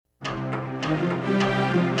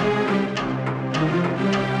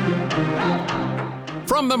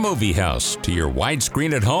From the movie house to your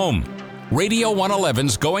widescreen at home, Radio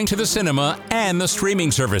 111's going to the cinema and the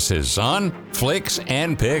streaming services on Flicks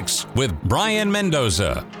and Picks with Brian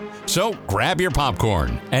Mendoza. So grab your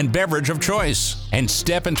popcorn and beverage of choice and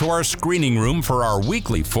step into our screening room for our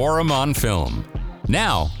weekly forum on film.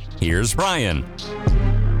 Now, here's Brian.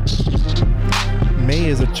 May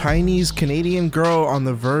is a Chinese-Canadian girl on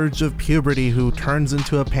the verge of puberty who turns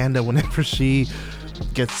into a panda whenever she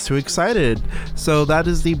gets too excited. So that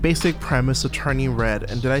is the basic premise of Turning Red.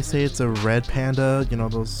 And did I say it's a red panda? You know,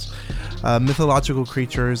 those mythological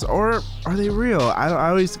creatures, or are they real?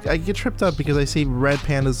 I get tripped up because I see red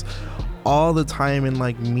pandas all the time in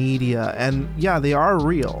like media, and yeah, they are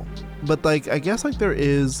real, but like I guess like there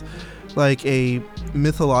is like a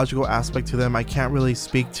mythological aspect to them. I can't really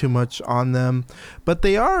speak too much on them, but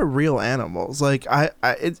they are real animals. Like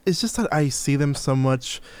it's just that I see them so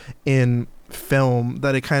much in film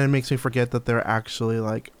that it kind of makes me forget that they're actually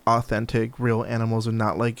like authentic real animals and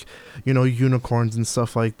not like, you know, unicorns and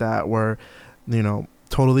stuff like that, where, you know,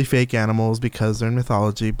 totally fake animals because they're in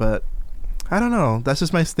mythology. But I don't know, that's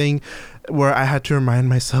just my thing where I had to remind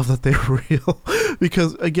myself that they're real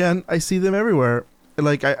because again, I see them everywhere.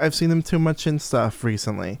 Like I've seen them too much in stuff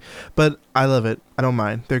recently, but I love it. I don't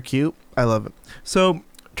mind. They're cute. I love it. So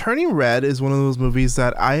Turning Red is one of those movies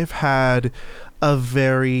that I've had a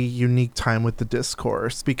very unique time with the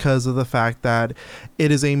discourse because of the fact that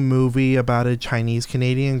it is a movie about a Chinese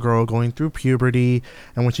Canadian girl going through puberty,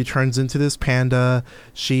 and when she turns into this panda,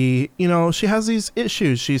 she has these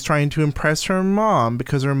issues. She's trying to impress her mom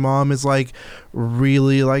because her mom is like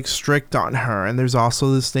really like strict on her, and there's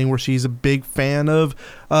also this thing where she's a big fan of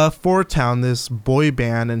Four Town, this boy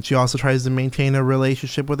band, and she also tries to maintain a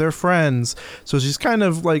relationship with her friends, so she's kind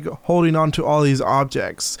of like holding on to all these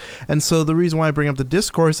objects. And so the reason why I bring up the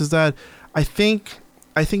discourse is that I think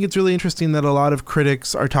it's really interesting that a lot of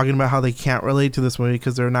critics are talking about how they can't relate to this movie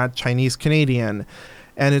because they're not Chinese Canadian.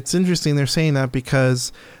 And it's interesting they're saying that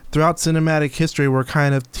because throughout cinematic history, we're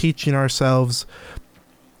kind of teaching ourselves,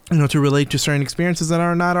 you know, to relate to certain experiences that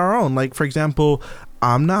are not our own. Like, for example,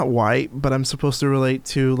 I'm not white, but I'm supposed to relate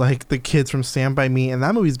to like the kids from Stand By Me, and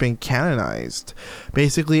that movie's been canonized.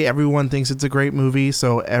 Basically, everyone thinks it's a great movie,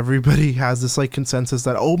 so everybody has this like consensus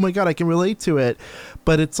that, oh my god, I can relate to it.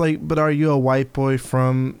 But it's like, but are you a white boy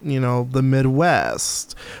from, you know, the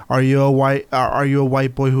Midwest? Are you a white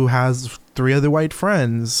boy who has 3 other white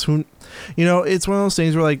friends? Who, you know, it's one of those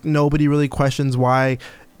things where like nobody really questions why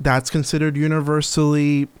that's considered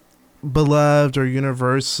universally beloved or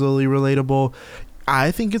universally relatable.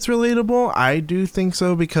 I think it's relatable. I do think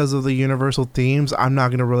so because of the universal themes. I'm not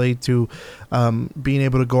going to relate to being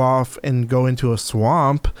able to go off and go into a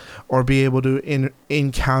swamp or be able to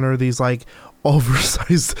encounter these like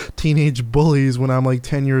oversized teenage bullies when I'm like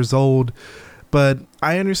 10 years old. But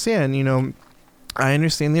I understand, you know, I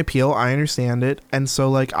understand the appeal. I understand it. And so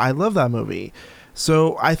like, I love that movie.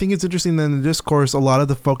 So I think it's interesting that in the discourse, a lot of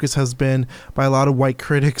the focus has been by a lot of white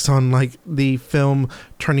critics on like the film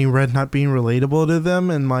Turning Red not being relatable to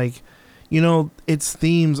them. And like, you know, its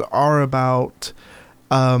themes are about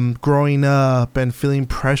growing up and feeling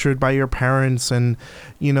pressured by your parents and,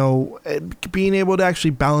 you know, being able to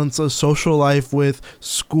actually balance a social life with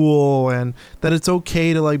school, and that it's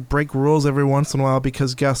okay to like break rules every once in a while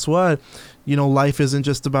because guess what? You know, life isn't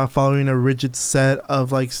just about following a rigid set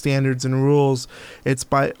of like standards and rules. It's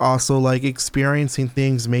by also like experiencing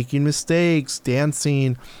things, making mistakes,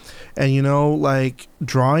 dancing, and, you know, like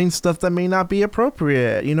drawing stuff that may not be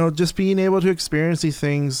appropriate. You know, just being able to experience these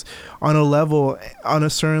things on a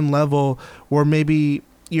certain level where maybe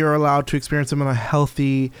you're allowed to experience them in a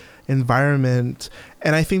healthy environment.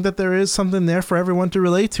 And I think that there is something there for everyone to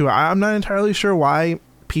relate to. I'm not entirely sure why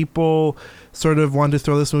people sort of wanted to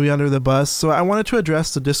throw this movie under the bus, so I wanted to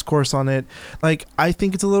address the discourse on it. Like, I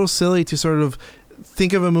think it's a little silly to sort of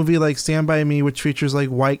think of a movie like Stand By Me, which features like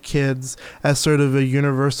white kids, as sort of a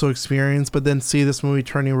universal experience, but then see this movie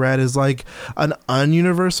Turning Red as like an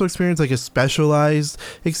ununiversal experience, like a specialized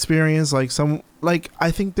experience. I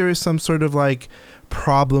think there is some sort of like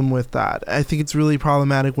problem with that. I think it's really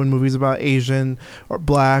problematic when movies about Asian or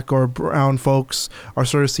black or brown folks are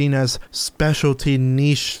sort of seen as specialty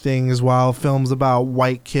niche things, while films about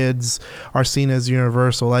white kids are seen as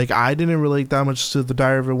universal. Like, I didn't relate that much to The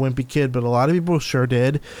Diary of a Wimpy Kid, but a lot of people sure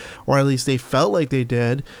did, or at least they felt like they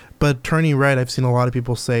did. But Turning Red, I've seen a lot of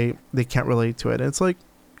people say they can't relate to it. And it's like,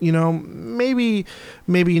 you know, maybe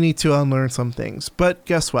you need to unlearn some things. But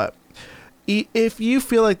guess what? If you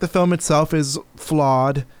feel like the film itself is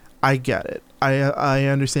flawed, I get it. I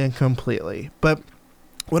understand completely. But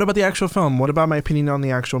What about the actual film? What about my opinion on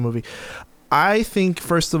the actual movie? I think,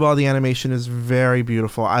 first of all, the animation is very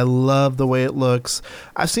beautiful. I love the way it looks.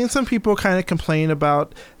 I've seen some people kind of complain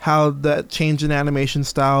about how that change in animation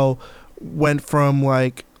style went from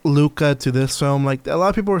like Luca to this film. Like a lot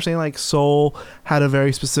of people were saying like Soul had a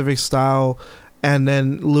very specific style, and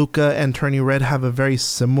then Luca and Turning Red have a very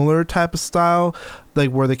similar type of style,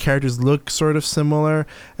 like where the characters look sort of similar.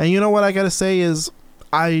 And you know what I gotta say is,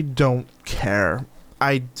 I don't care.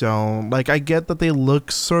 I don't. Like, I get that they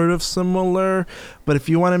look sort of similar, but if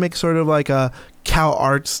you want to make sort of like a Cal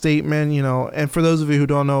Arts statement, you know, and for those of you who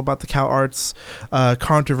don't know about the Cal Arts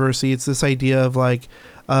controversy, it's this idea of like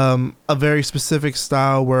a very specific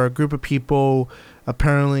style where a group of people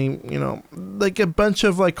apparently, you know, like a bunch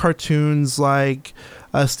of like cartoons like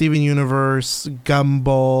Steven Universe,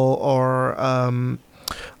 Gumball, or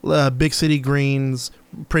Big City Greens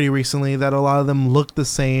pretty recently, that a lot of them look the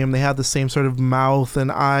same. They have the same sort of mouth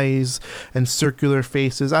and eyes and circular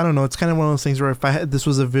faces. I don't know. It's kind of one of those things where if this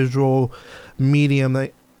was a visual medium,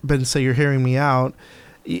 that, but say you're hearing me out,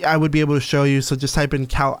 I would be able to show you. So just type in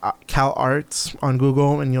Cal Arts on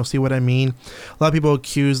Google and you'll see what I mean. A lot of people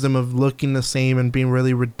accuse them of looking the same and being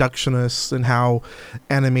really reductionist in how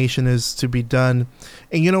animation is to be done.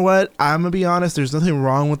 And you know what? I'm going to be honest. There's nothing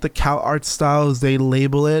wrong with the Cal Arts style as they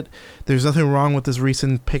label it. There's nothing wrong with this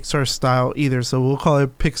recent Pixar style either. So we'll call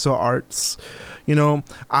it Pixar Arts. You know,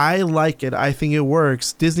 I like it. I think it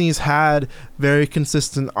works. Disney's had very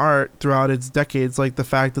consistent art throughout its decades, like the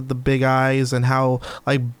fact that the big eyes and how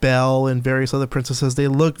like Belle and various other princesses, they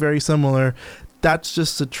look very similar. That's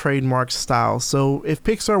just a trademark style. So if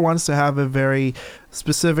Pixar wants to have a very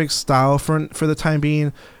specific style for the time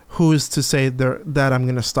being, who is to say that I'm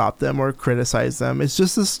going to stop them or criticize them? It's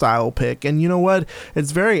just a style pick. And you know what?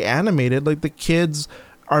 It's very animated. Like the kids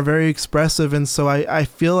are very expressive. And so I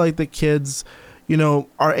feel like the kids, you know,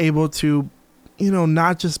 are able to, you know,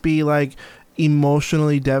 not just be like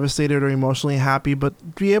emotionally devastated or emotionally happy,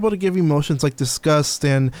 but be able to give emotions like disgust.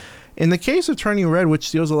 And in the case of Turning Red,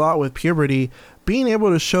 which deals a lot with puberty, being able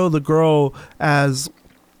to show the girl as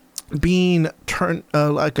being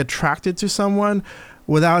like attracted to someone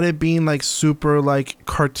without it being like super like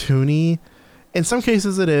cartoony. In some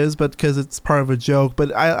cases it is, but because it's part of a joke.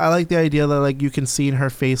 But I like the idea that like you can see in her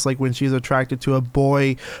face, like when she's attracted to a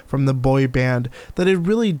boy from the boy band, that it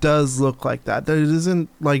really does look like that. That it isn't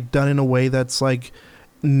like done in a way that's like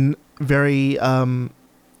very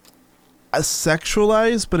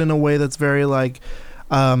sexualized, but in a way that's very like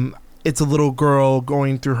it's a little girl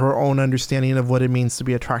going through her own understanding of what it means to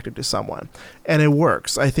be attracted to someone. And it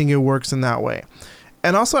works. I think it works in that way.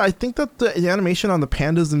 And also, I think that the animation on the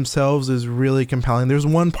pandas themselves is really compelling. There's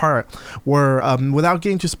one part where, without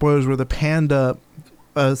getting to spoilers, where the panda,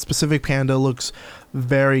 a specific panda, looks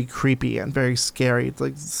very creepy and very scary. It's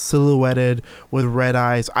like silhouetted with red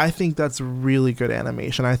eyes. I think that's really good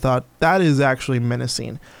animation. I thought that is actually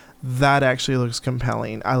menacing. That actually looks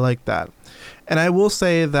compelling. I like that. And I will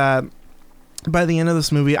say that by the end of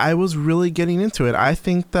this movie, I was really getting into it. I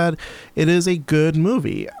think that it is a good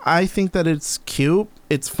movie. I think that it's cute.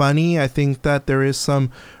 It's funny. I think that there is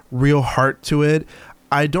some real heart to it.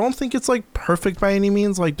 I don't think it's like perfect by any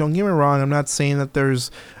means. Like, don't get me wrong. I'm not saying that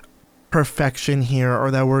there's perfection here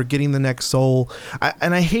or that we're getting the next Soul.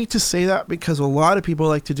 And I hate to say that because a lot of people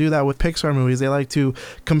like to do that with Pixar movies. They like to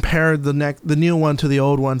compare the new one to the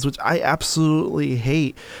old ones, which I absolutely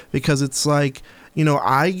hate, because it's like, you know,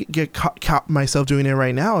 I get caught myself doing it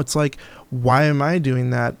right now. It's like, why am I doing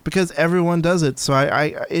that? Because everyone does it. So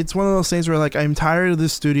it's one of those things where like I'm tired of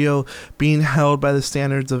this studio being held by the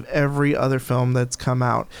standards of every other film that's come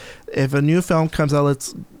out. If a new film comes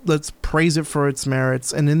out, let's praise it for its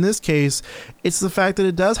merits. And in this case, it's the fact that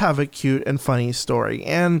it does have a cute and funny story.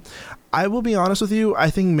 And I will be honest with you, I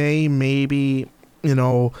think May maybe, you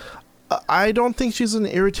know, I don't think she's an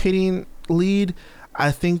irritating lead.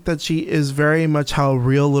 I think that she is very much how a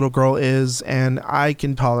real little girl is, and I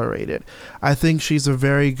can tolerate it. I think she's a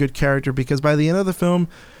very good character because by the end of the film,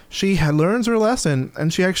 she learns her lesson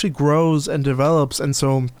and she actually grows and develops. And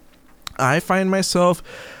so I find myself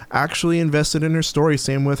actually invested in her story.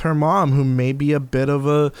 Same with her mom, who may be a bit of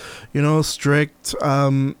a, you know, strict,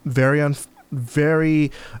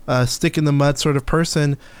 very stick in the mud sort of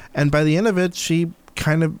person. And by the end of it, she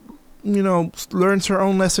kind of, you know, learns her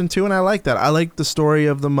own lesson too. And I like that. I like the story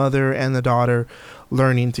of the mother and the daughter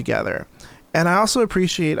learning together. And I also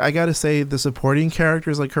appreciate, I gotta say, the supporting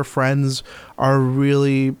characters, like her friends, are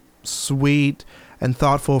really sweet and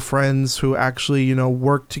thoughtful friends who actually,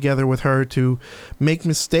 work together with her to make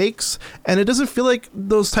mistakes. And it doesn't feel like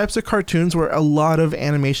those types of cartoons where a lot of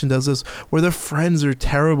animation does this, where the friends are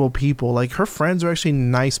terrible people. Like, her friends are actually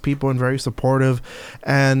nice people and very supportive.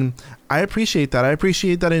 And I appreciate that. I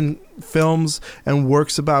appreciate that in films and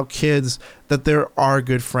works about kids that there are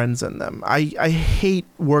good friends in them. I hate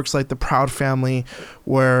works like The Proud Family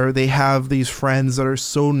where they have these friends that are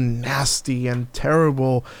so nasty and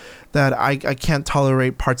terrible that I can't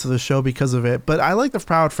tolerate parts of the show because of it. But I like The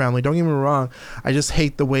Proud Family, don't get me wrong. I just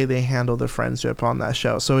hate the way they handle the friendship on that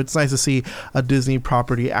show. So it's nice to see a Disney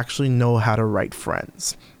property actually know how to write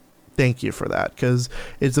friends. Thank you for that, because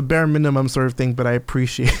it's a bare minimum sort of thing, but I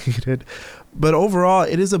appreciate it. But overall,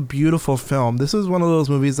 it is a beautiful film. This is one of those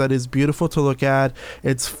movies that is beautiful to look at.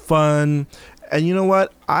 It's fun. And you know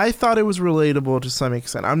what? I thought it was relatable to some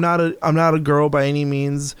extent. I'm not a girl by any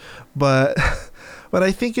means, but but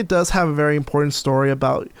I think it does have a very important story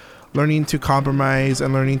about learning to compromise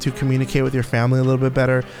and learning to communicate with your family a little bit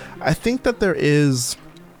better. I think that there is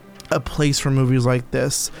a place for movies like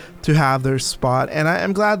this to have their spot, and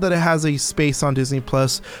I'm glad that it has a space on Disney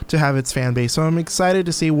Plus to have its fan base. So I'm excited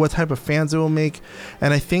to see what type of fans it will make,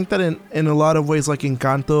 and I think that in a lot of ways, like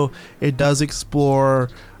Encanto, it does explore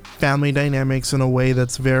family dynamics in a way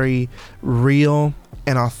that's very real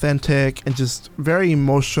and authentic and just very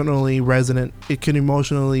emotionally resonant. It can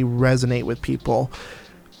emotionally resonate with people,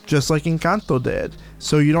 just like Encanto did.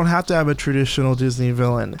 So you don't have to have a traditional Disney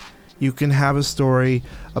villain. You can have a story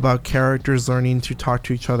about characters learning to talk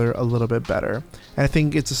to each other a little bit better. And I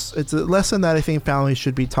think it's a lesson that I think families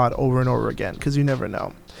should be taught over and over again, because you never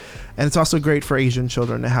know. And it's also great for Asian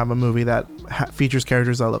children to have a movie that features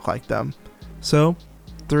characters that look like them. So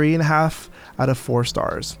 3.5 out of 4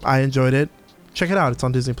 stars. I enjoyed it. Check it out. It's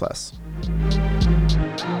on Disney Plus.